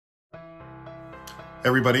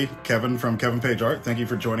Everybody, Kevin from Kevin Page Art. Thank you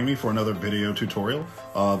for joining me for another video tutorial.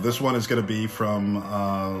 This one is going to be from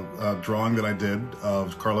a drawing that I did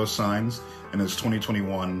of Carlos Sainz in his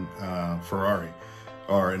 2021 Ferrari,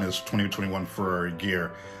 or in his 2021 Ferrari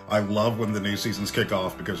gear. I love when the new seasons kick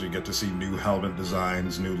off because you get to see new helmet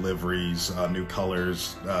designs, new liveries, new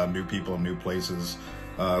colors, new people, new places.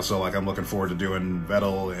 So like I'm looking forward to doing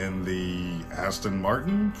Vettel in the Aston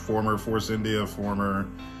Martin, former Force India, former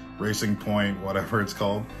Racing Point, whatever it's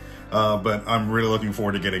called. But I'm really looking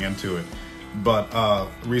forward to getting into it. But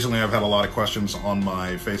recently I've had a lot of questions on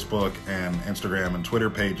my Facebook and Instagram and Twitter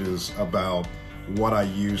pages about what I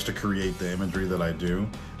use to create the imagery that I do.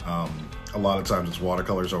 A lot of times it's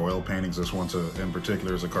watercolors or oil paintings. This one in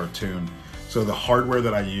particular is a cartoon. So the hardware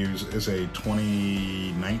that I use is a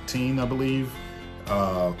 2019, I believe,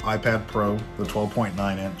 iPad Pro, the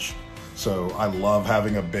 12.9 inch. So I love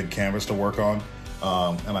having a big canvas to work on.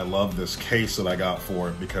 And I love this case that I got for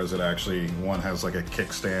it because it actually, one has like a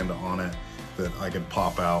kickstand on it that I can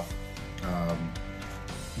pop out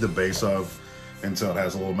the base of, and so it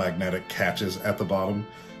has a little magnetic catches at the bottom.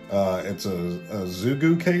 It's a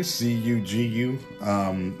Zugu case, Z-U-G-U,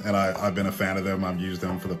 and I've been a fan of them. I've used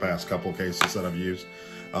them for the past couple cases that I've used,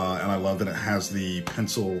 and I love that it has the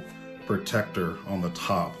pencil protector on the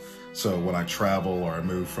top. So when I travel or I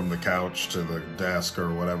move from the couch to the desk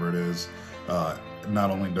or whatever it is,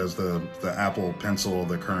 not only does the Apple Pencil,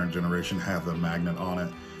 the current generation, have the magnet on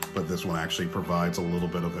it, but this one actually provides a little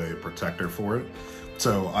bit of a protector for it.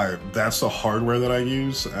 So that's the hardware that I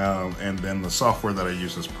use, and then the software that I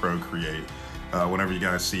use is Procreate. Whenever you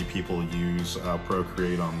guys see people use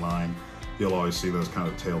Procreate online, you'll always see those kind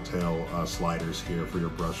of telltale sliders here for your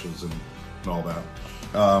brushes and all that.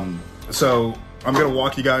 So I'm going to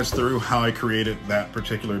walk you guys through how I created that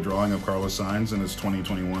particular drawing of Carlos Sainz in his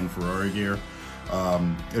 2021 Ferrari gear.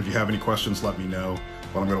 If you have any questions, let me know,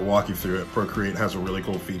 but I'm going to walk you through it. Procreate has a really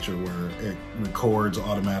cool feature where it records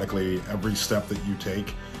automatically every step that you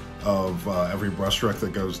take of every brush stroke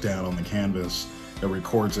that goes down on the canvas. It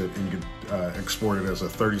records it, and you can export it as a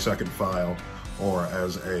 30-second file or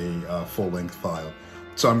as a full-length file.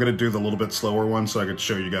 So I'm going to do the little bit slower one so I could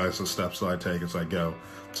show you guys the steps that I take as I go.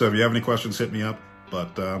 So if you have any questions, hit me up,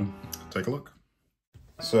 but take a look.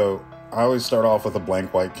 So I always start off with a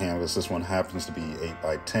blank white canvas. This one happens to be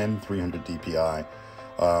 8x10, 300 DPI.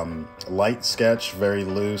 Light sketch, very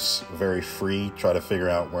loose, very free. Try to figure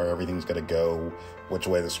out where everything's going to go, which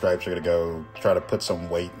way the stripes are going to go. Try to put some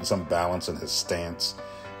weight and some balance in his stance.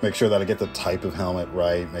 Make sure that I get the type of helmet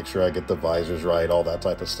right. Make sure I get the visors right, all that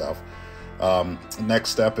type of stuff. Next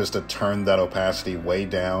step is to turn that opacity way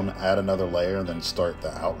down, add another layer, and then start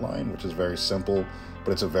the outline, which is very simple,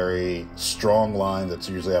 but it's a very strong line that's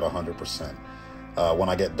usually at 100%. When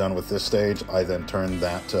I get done with this stage, I then turn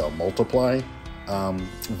that to a multiply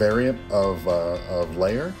variant of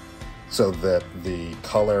layer so that the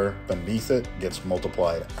color beneath it gets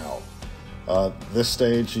multiplied out. This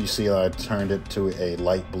stage, you see I turned it to a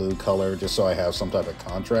light blue color just so I have some type of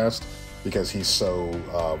contrast, because he's so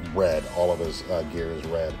red. All of his gear is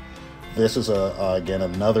red. This is again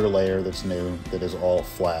another layer that's new that is all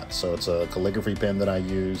flat. So it's a calligraphy pen that I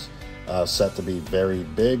use, set to be very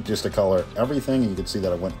big, just to color everything. And you can see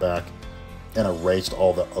that I went back and erased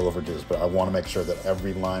all the overages, but I want to make sure that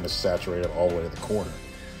every line is saturated all the way to the corner.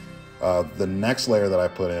 The next layer that I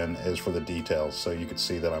put in is for the details. So you can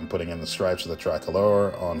see that I'm putting in the stripes of the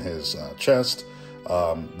tricolor on his chest,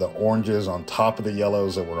 the oranges on top of the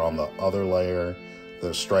yellows that were on the other layer,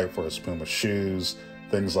 the stripe for his Puma shoes,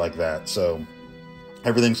 things like that. So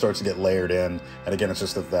everything starts to get layered in, and again, it's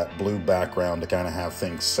just that blue background to kind of have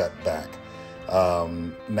things set back.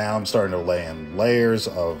 Now I'm starting to lay in layers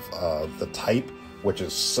of the type, which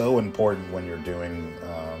is so important when you're doing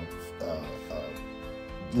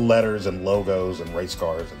letters and logos and race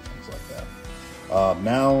cars and things like that.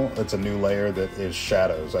 Now it's a new layer that is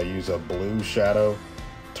shadows. I use a blue shadow,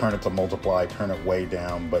 turn it to multiply, turn it way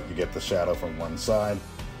down, but you get the shadow from one side.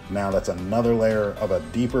 Now that's another layer of a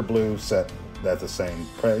deeper blue set at the same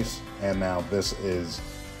place, and now this is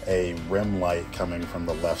a rim light coming from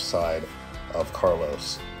the left side of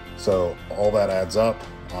Carlos. So all that adds up.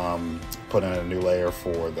 Put in a new layer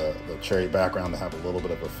for the cherry background to have a little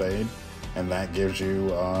bit of a fade, and that gives you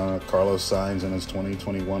Carlos Sainz in his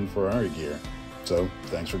 2021 Ferrari gear. So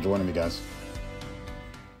thanks for joining me, guys.